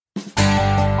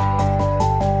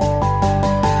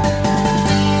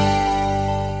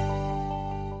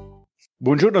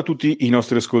Buongiorno a tutti i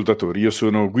nostri ascoltatori, io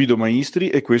sono Guido Maistri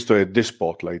e questo è The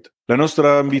Spotlight. La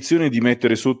nostra ambizione è di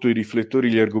mettere sotto i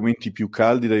riflettori gli argomenti più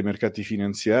caldi dai mercati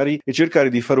finanziari e cercare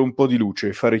di fare un po' di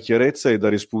luce, fare chiarezza e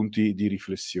dare spunti di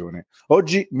riflessione.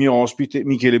 Oggi mio ospite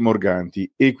Michele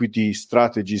Morganti, Equity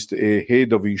Strategist e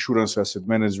Head of Insurance Asset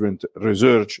Management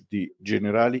Research di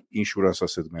Generali Insurance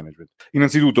Asset Management.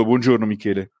 Innanzitutto, buongiorno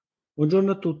Michele.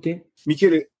 Buongiorno a tutti.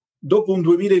 Michele, dopo un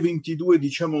 2022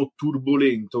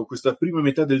 turbolento, questa prima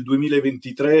metà del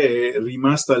 2023 è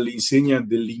rimasta all'insegna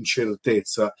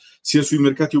dell'incertezza sia sui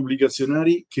mercati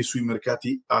obbligazionari che sui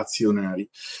mercati azionari.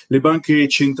 Le banche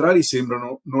centrali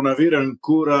sembrano non aver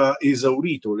ancora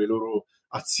esaurito le loro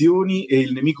azioni e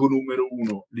il nemico numero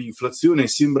uno, l'inflazione,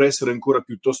 sembra essere ancora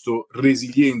piuttosto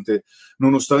resiliente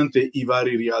nonostante i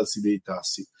vari rialzi dei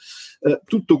tassi.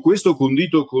 Tutto questo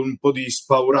condito con un po' di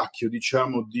spauracchio,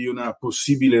 di una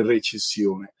possibile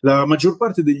recessione. La maggior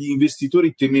parte degli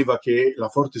investitori temeva che la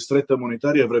forte stretta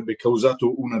monetaria avrebbe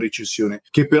causato una recessione,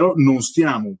 che però non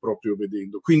stiamo proprio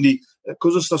vedendo. Quindi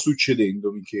cosa sta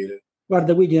succedendo, Michele?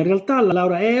 Guarda, quindi in realtà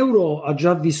l'area euro ha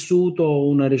già vissuto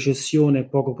una recessione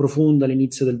poco profonda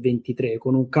all'inizio del 23,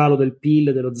 con un calo del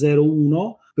PIL dello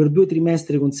 0,1 per 2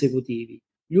 trimestri consecutivi.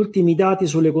 Gli ultimi dati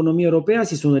sull'economia europea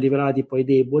si sono rivelati poi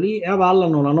deboli e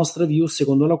avallano la nostra view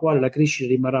secondo la quale la crescita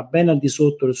rimarrà ben al di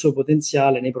sotto del suo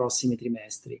potenziale nei prossimi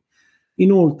trimestri.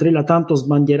 Inoltre, la tanto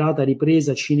sbandierata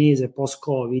ripresa cinese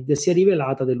post-Covid si è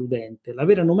rivelata deludente. La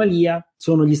vera anomalia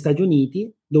sono gli Stati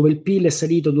Uniti, dove il PIL è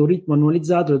salito ad un ritmo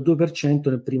annualizzato del 2%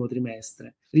 nel primo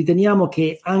trimestre. Riteniamo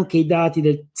che anche i dati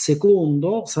del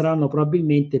secondo saranno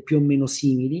probabilmente più o meno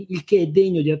simili, il che è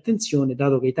degno di attenzione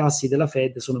dato che i tassi della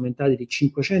Fed sono aumentati di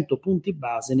 500 punti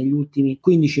base negli ultimi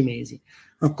 15 mesi.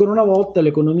 Ancora una volta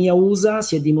l'economia USA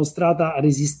si è dimostrata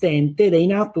resistente ed è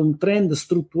in atto un trend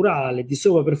strutturale di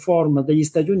sovraperformance degli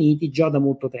Stati Uniti già da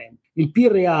molto tempo. Il PIL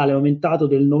reale è aumentato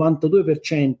del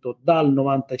 92% dal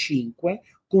 95%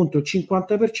 contro il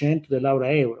 50%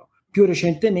 dell'area euro. Più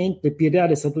recentemente il PIL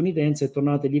reale statunitense è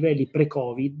tornato ai livelli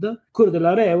pre-Covid, quello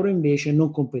dell'area euro invece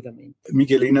non completamente.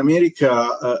 Michele, in America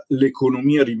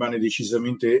l'economia rimane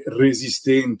decisamente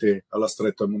resistente alla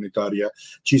stretta monetaria.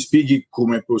 Ci spieghi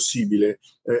com'è possibile,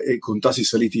 e con tassi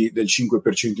saliti del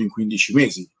 5% in 15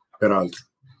 mesi, peraltro?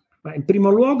 In primo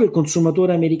luogo il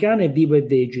consumatore americano è vivo e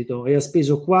vegeto e ha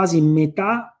speso quasi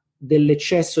metà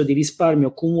dell'eccesso di risparmio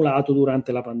accumulato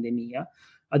durante la pandemia,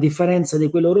 a differenza di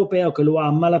quello europeo che lo ha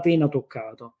a malapena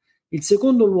toccato. In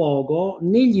secondo luogo,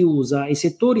 negli USA i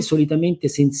settori solitamente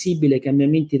sensibili ai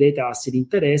cambiamenti dei tassi di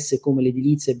interesse, come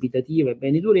l'edilizia abitativa e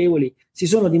beni durevoli, si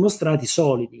sono dimostrati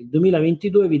solidi. Il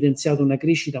 2022 ha evidenziato una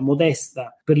crescita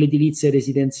modesta per l'edilizia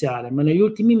residenziale, ma negli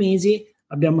ultimi mesi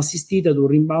abbiamo assistito ad un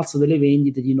rimbalzo delle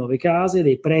vendite di nuove case,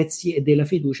 dei prezzi e della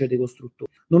fiducia dei costruttori,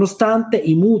 nonostante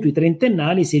i mutui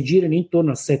trentennali si aggirano intorno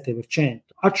al 7%.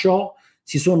 A ciò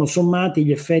si sono sommati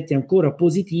gli effetti ancora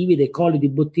positivi dei colli di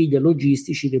bottiglia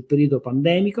logistici del periodo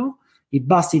pandemico, i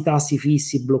bassi tassi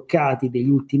fissi bloccati degli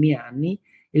ultimi anni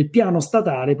e il piano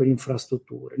statale per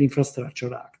infrastrutture,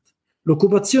 l'Infrastructure Act.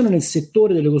 L'occupazione nel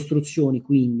settore delle costruzioni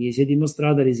quindi si è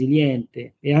dimostrata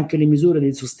resiliente e anche le misure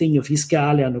del sostegno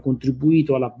fiscale hanno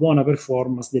contribuito alla buona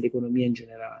performance dell'economia in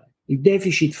generale. Il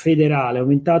deficit federale è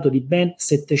aumentato di ben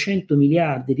 700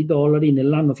 miliardi di dollari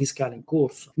nell'anno fiscale in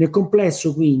corso. Nel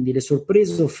complesso, quindi, le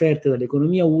sorprese offerte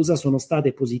dall'economia USA sono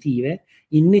state positive,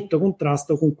 in netto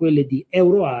contrasto con quelle di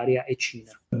Euroarea e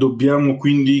Cina. Dobbiamo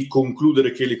quindi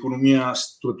concludere che l'economia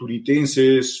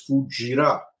statunitense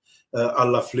sfuggirà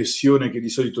alla flessione che di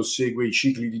solito segue i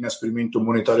cicli di inasprimento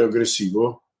monetario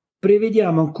aggressivo?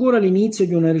 Prevediamo ancora l'inizio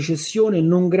di una recessione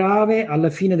non grave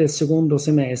alla fine del secondo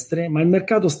semestre, ma il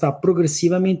mercato sta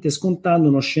progressivamente scontando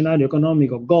uno scenario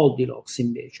economico Goldilocks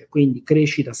invece, quindi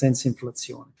crescita senza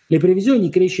inflazione. Le previsioni di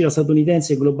crescita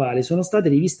statunitense e globale sono state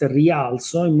riviste al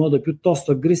rialzo in modo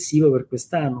piuttosto aggressivo per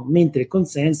quest'anno, mentre il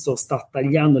consenso sta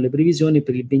tagliando le previsioni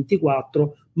per il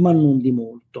 24, ma non di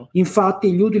molto.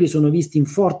 Infatti gli utili sono visti in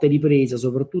forte ripresa,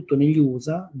 soprattutto negli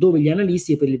USA, dove gli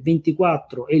analisti per il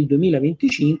 24 e il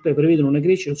 2025 prevedono una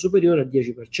crescita superiore al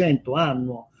 10%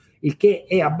 annuo, il che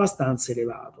è abbastanza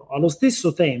elevato. Allo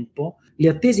stesso tempo, le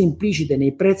attese implicite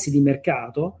nei prezzi di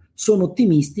mercato sono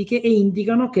ottimistiche e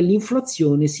indicano che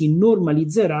l'inflazione si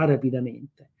normalizzerà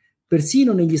rapidamente.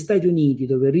 Persino negli Stati Uniti,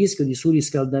 dove il rischio di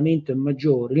surriscaldamento è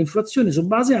maggiore, l'inflazione su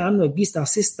base annua è vista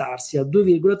assestarsi al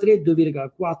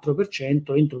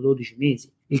 2,3-2,4% entro 12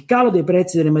 mesi. Il calo dei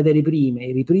prezzi delle materie prime,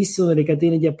 il ripristino delle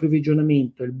catene di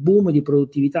approvvigionamento e il boom di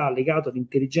produttività legato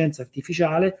all'intelligenza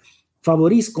artificiale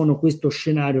favoriscono questo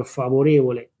scenario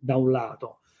favorevole da un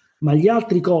lato, ma gli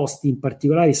altri costi, in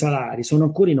particolare i salari, sono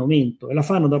ancora in aumento e la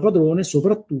fanno da padrone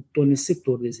soprattutto nel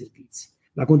settore dei servizi.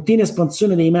 La continua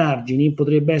espansione dei margini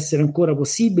potrebbe essere ancora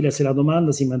possibile se la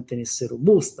domanda si mantenesse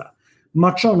robusta,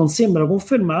 ma ciò non sembra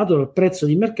confermato dal prezzo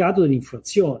di mercato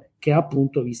dell'inflazione, che ha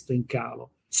appunto visto in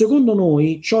calo. Secondo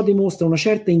noi ciò dimostra una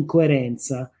certa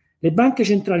incoerenza. Le banche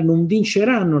centrali non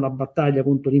vinceranno la battaglia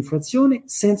contro l'inflazione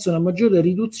senza una maggiore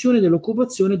riduzione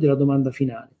dell'occupazione e della domanda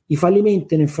finale. I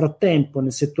fallimenti nel frattempo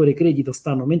nel settore credito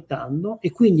stanno aumentando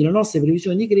e quindi le nostre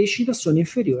previsioni di crescita sono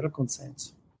inferiori al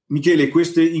consenso. Michele,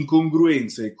 queste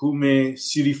incongruenze come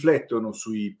si riflettono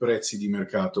sui prezzi di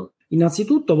mercato?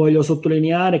 Innanzitutto voglio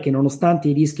sottolineare che nonostante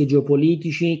i rischi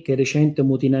geopolitici che il recente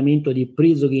mutinamento di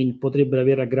Prigozhin potrebbero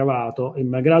aver aggravato e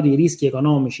malgrado i rischi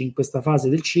economici in questa fase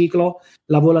del ciclo,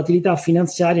 la volatilità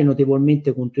finanziaria è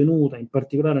notevolmente contenuta, in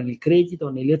particolare nel credito,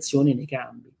 nelle azioni e nei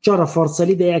cambi. Ciò rafforza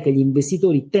l'idea che gli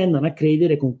investitori tendano a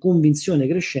credere con convinzione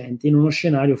crescente in uno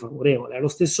scenario favorevole. Allo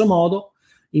stesso modo,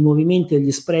 i movimenti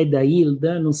degli spread a yield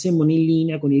non sembrano in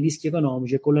linea con i rischi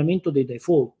economici e con l'aumento dei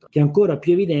default, che è ancora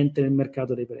più evidente nel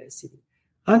mercato dei prestiti.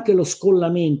 Anche lo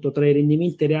scollamento tra i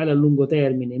rendimenti reali a lungo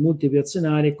termine e i multipli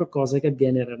azionari è qualcosa che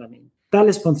avviene raramente.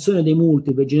 Tale espansione dei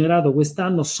multipli ha generato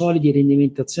quest'anno solidi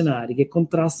rendimenti azionari che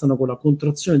contrastano con la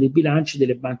contrazione dei bilanci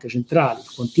delle banche centrali,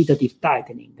 quantitative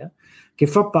tightening, che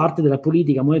fa parte della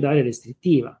politica monetaria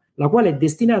restrittiva, la quale è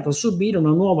destinata a subire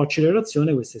una nuova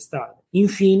accelerazione quest'estate.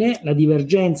 Infine, la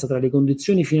divergenza tra le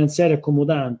condizioni finanziarie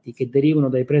accomodanti che derivano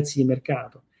dai prezzi di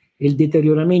mercato e il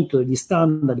deterioramento degli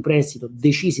standard di prestito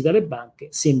decisi dalle banche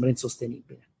sembra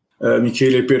insostenibile.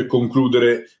 Michele, per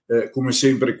concludere, come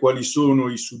sempre, quali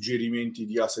sono i suggerimenti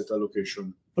di asset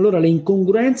allocation? Allora, le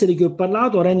incongruenze di cui ho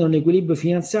parlato rendono l'equilibrio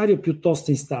finanziario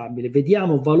piuttosto instabile.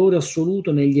 Vediamo valore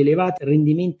assoluto negli elevati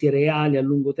rendimenti reali a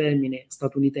lungo termine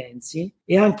statunitensi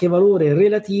e anche valore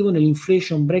relativo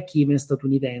nell'inflation break-even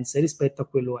statunitense rispetto a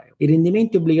quello euro. I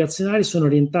rendimenti obbligazionari sono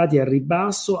orientati al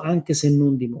ribasso anche se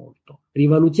non di molto.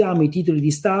 Rivalutiamo i titoli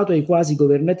di Stato e i quasi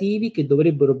governativi che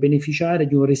dovrebbero beneficiare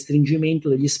di un restringimento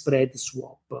degli spread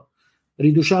swap.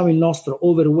 Riduciamo il nostro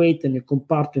overweight nel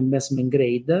comparto investment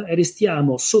grade e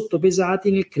restiamo sottopesati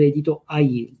nel credito high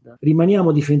yield.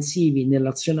 Rimaniamo difensivi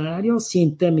nell'azionario sia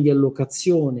in termini di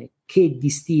allocazione che di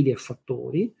stili e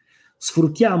fattori.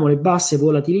 Sfruttiamo le basse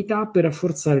volatilità per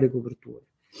rafforzare le coperture.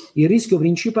 Il rischio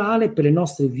principale per le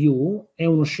nostre view è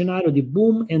uno scenario di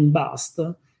boom and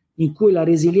bust in cui la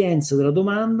resilienza della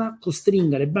domanda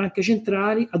costringa le banche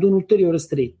centrali ad un'ulteriore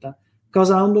stretta,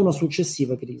 causando una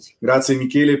successiva crisi. Grazie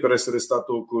Michele per essere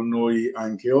stato con noi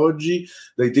anche oggi.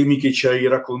 Dai temi che ci hai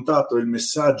raccontato, il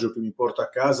messaggio che mi porta a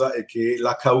casa è che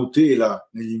la cautela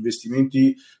negli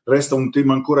investimenti resta un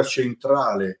tema ancora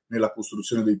centrale nella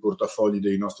costruzione dei portafogli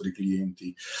dei nostri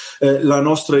clienti. La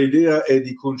nostra idea è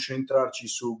di concentrarci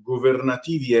su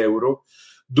governativi euro,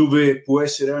 dove può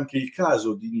essere anche il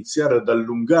caso di iniziare ad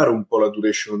allungare un po' la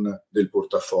duration del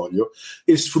portafoglio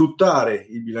e sfruttare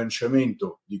il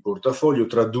bilanciamento di portafoglio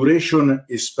tra duration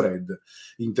e spread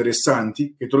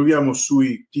interessanti che troviamo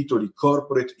sui titoli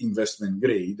corporate investment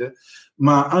grade,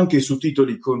 ma anche su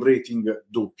titoli con rating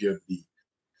AA.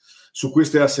 Su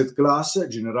queste asset class,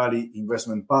 Generali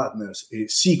Investment Partners e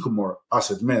Sycamore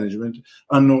Asset Management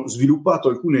hanno sviluppato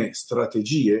alcune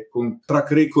strategie con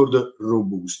track record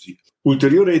robusti.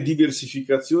 Ulteriore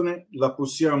diversificazione la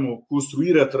possiamo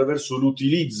costruire attraverso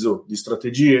l'utilizzo di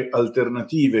strategie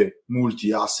alternative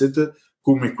multi-asset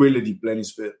come quelle di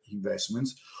Planisware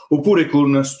Investments, oppure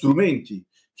con strumenti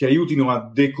che aiutino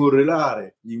a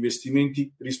decorrelare gli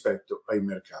investimenti rispetto ai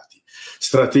mercati.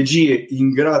 Strategie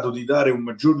in grado di dare un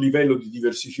maggior livello di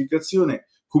diversificazione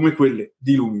come quelle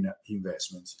di Lumina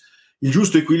Investments. Il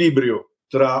giusto equilibrio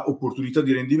tra opportunità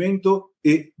di rendimento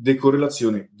e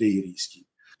decorrelazione dei rischi.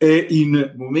 È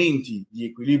in momenti di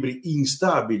equilibri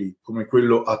instabili come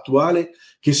quello attuale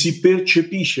che si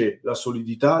percepisce la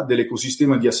solidità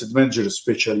dell'ecosistema di asset manager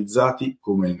specializzati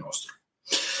come il nostro.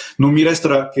 Non mi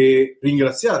resta che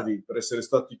ringraziarvi per essere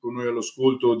stati con noi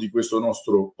all'ascolto di questo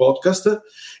nostro podcast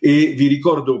e vi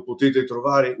ricordo potete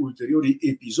trovare ulteriori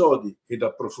episodi ed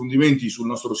approfondimenti sul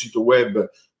nostro sito web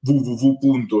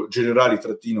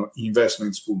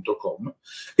www.generali-investments.com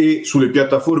e sulle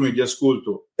piattaforme di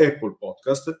ascolto Apple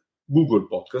Podcast, Google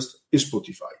Podcast e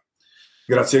Spotify.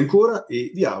 Grazie ancora e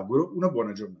vi auguro una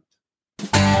buona giornata.